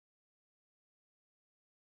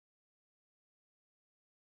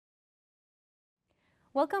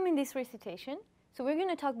Welcome in this recitation. So we're going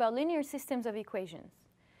to talk about linear systems of equations.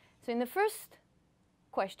 So in the first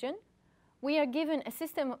question, we are given a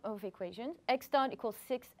system of equations. X dot equals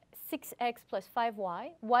 6x plus 5y.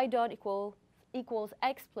 Y dot equals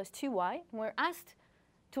x plus 2y. And we're asked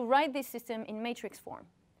to write this system in matrix form.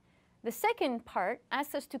 The second part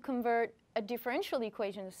asks us to convert a differential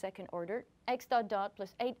equation of second order, x dot dot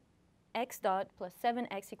plus 8x dot plus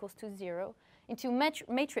 7x equals to 0, into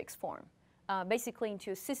matrix form. Basically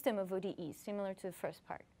into a system of ODEs, similar to the first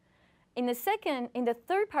part. In the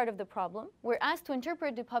third part of the problem, we're asked to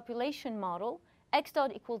interpret the population model, x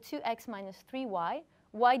dot equals 2x minus 3y,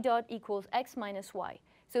 y dot equals x minus y.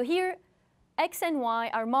 So here, x and y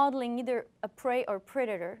are modeling either a prey or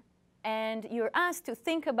predator, and you're asked to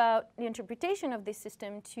think about the interpretation of this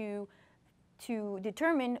system to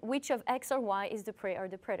determine which of x or y is the prey or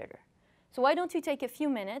the predator. So why don't you take a few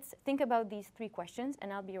minutes, think about these three questions,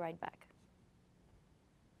 and I'll be right back.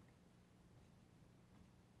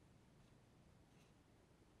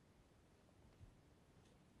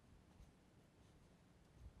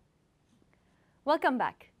 Welcome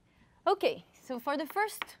back. Okay, so for the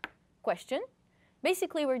first question,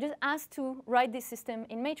 basically we're just asked to write this system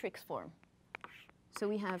in matrix form. So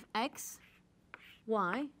we have x,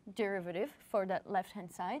 y, derivative for that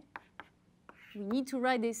left-hand side. We need to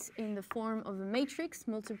write this in the form of a matrix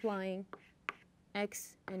multiplying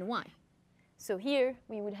x and y. So here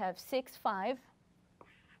we would have 6, 5,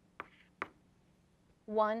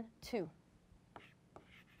 1, 2.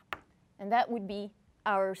 And that would be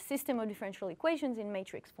our system of differential equations in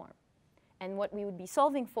matrix form. And what we would be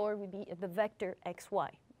solving for would be the vector x, y.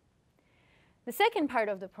 The second part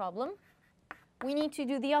of the problem, we need to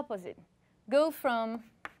do the opposite. Go from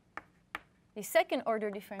the second order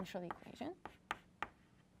differential equation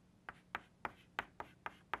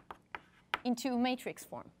into matrix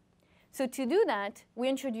form. So to do that, we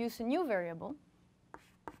introduce a new variable,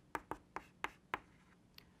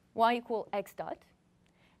 y equals x dot.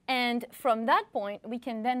 And from that point, we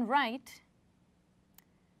can then write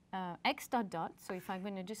x dot dot. So if I'm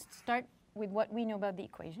going to just start with what we know about the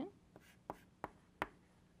equation,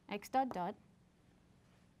 x dot dot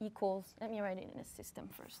equals, let me write it in a system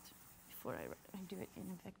first before I do it in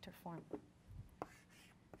a vector form.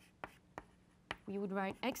 We would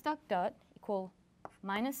write x dot dot equal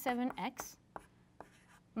minus 7x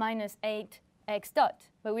minus 8x dot.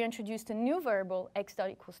 But we introduced a new variable, x dot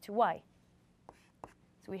equals to y.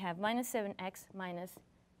 So we have minus 7x minus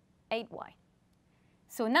 8y.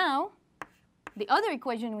 So now, the other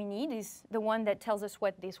equation we need is the one that tells us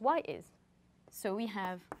what this y is. So we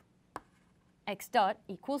have x dot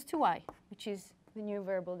equals to y, which is the new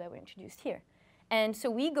variable that we introduced here. And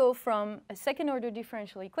so we go from a second order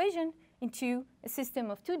differential equation into a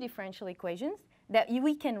system of two differential equations that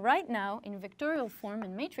we can write now in vectorial form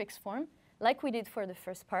and matrix form, like we did for the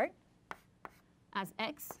first part, as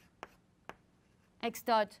x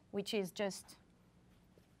dot, which is just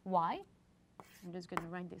y. I'm just going to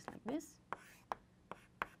write this like this.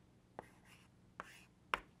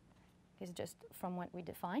 It's just from what we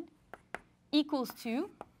defined. Equals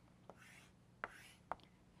to,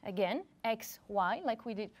 again, x, y, like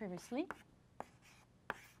we did previously.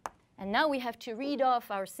 And now we have to read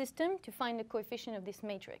off our system to find the coefficient of this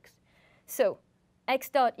matrix. So x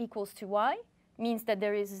dot equals to y means that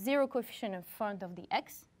there is a 0 coefficient in front of the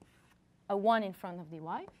x, a 1 in front of the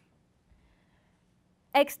y.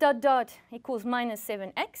 X dot dot equals minus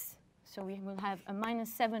 7x. So we will have a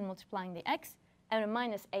minus 7 multiplying the x and a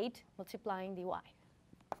minus 8 multiplying the y.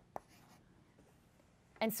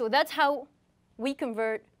 And so that's how we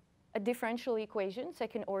convert a differential equation,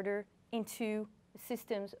 second order, into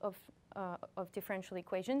systems of differential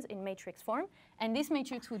equations in matrix form. And this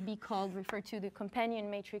matrix would be called, referred to the companion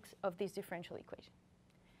matrix of this differential equation.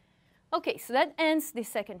 OK, so that ends the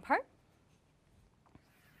second part.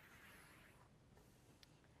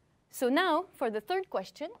 So now, for the third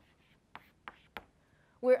question,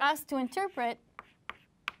 we're asked to interpret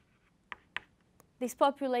this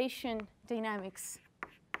population dynamics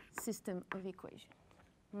system of equation.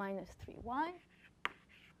 Minus 3y,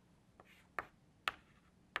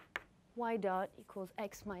 y dot equals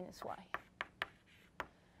x minus y.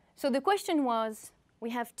 So the question was, we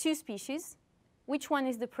have two species. Which one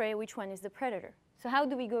is the prey? Which one is the predator? So how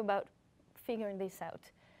do we go about figuring this out?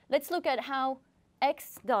 Let's look at how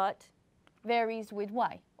x dot varies with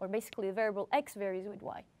y, or basically the variable x varies with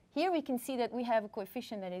y. Here we can see that we have a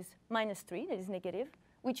coefficient that is minus 3, that is negative,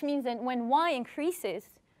 which means that when y increases,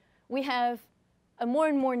 we have a more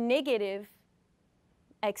and more negative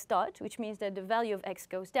x dot, which means that the value of x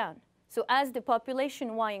goes down. So as the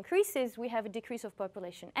population y increases, we have a decrease of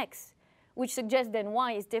population x. which suggests then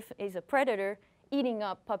Y is a predator eating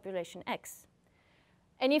up population X.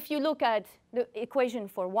 And if you look at the equation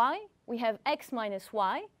for Y, we have X minus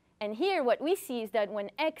Y. And here what we see is that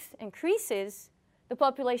when X increases, the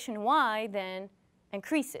population Y then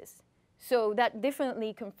increases. So that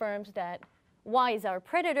definitely confirms that Y is our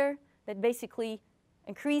predator that basically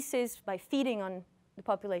increases by feeding on the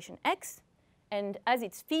population X. And as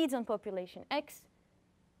it feeds on population X,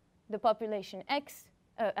 the population X,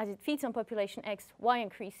 as it feeds on population X, Y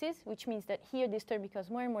increases, which means that here this term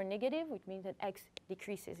becomes more and more negative, which means that X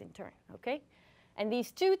decreases in turn, okay? And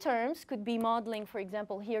these two terms could be modeling, for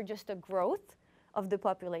example, here just a growth of the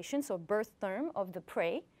population, so birth term of the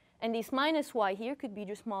prey. And this minus Y here could be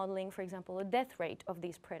just modeling, for example, a death rate of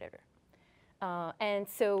this predator. And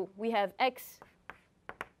so we have X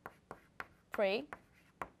prey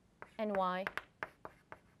and Y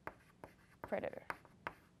predator.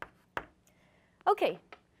 OK,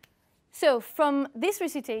 so from this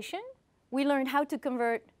recitation, we learned how to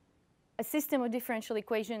convert a system of differential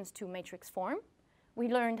equations to matrix form. We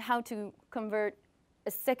learned how to convert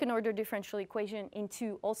a second-order differential equation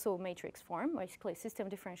into also matrix form, basically a system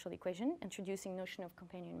differential equation, introducing notion of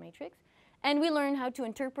companion matrix. And we learned how to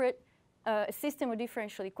interpret a system of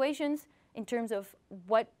differential equations in terms of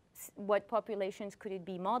what populations could it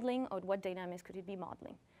be modeling or what dynamics could it be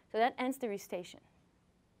modeling. So that ends the recitation.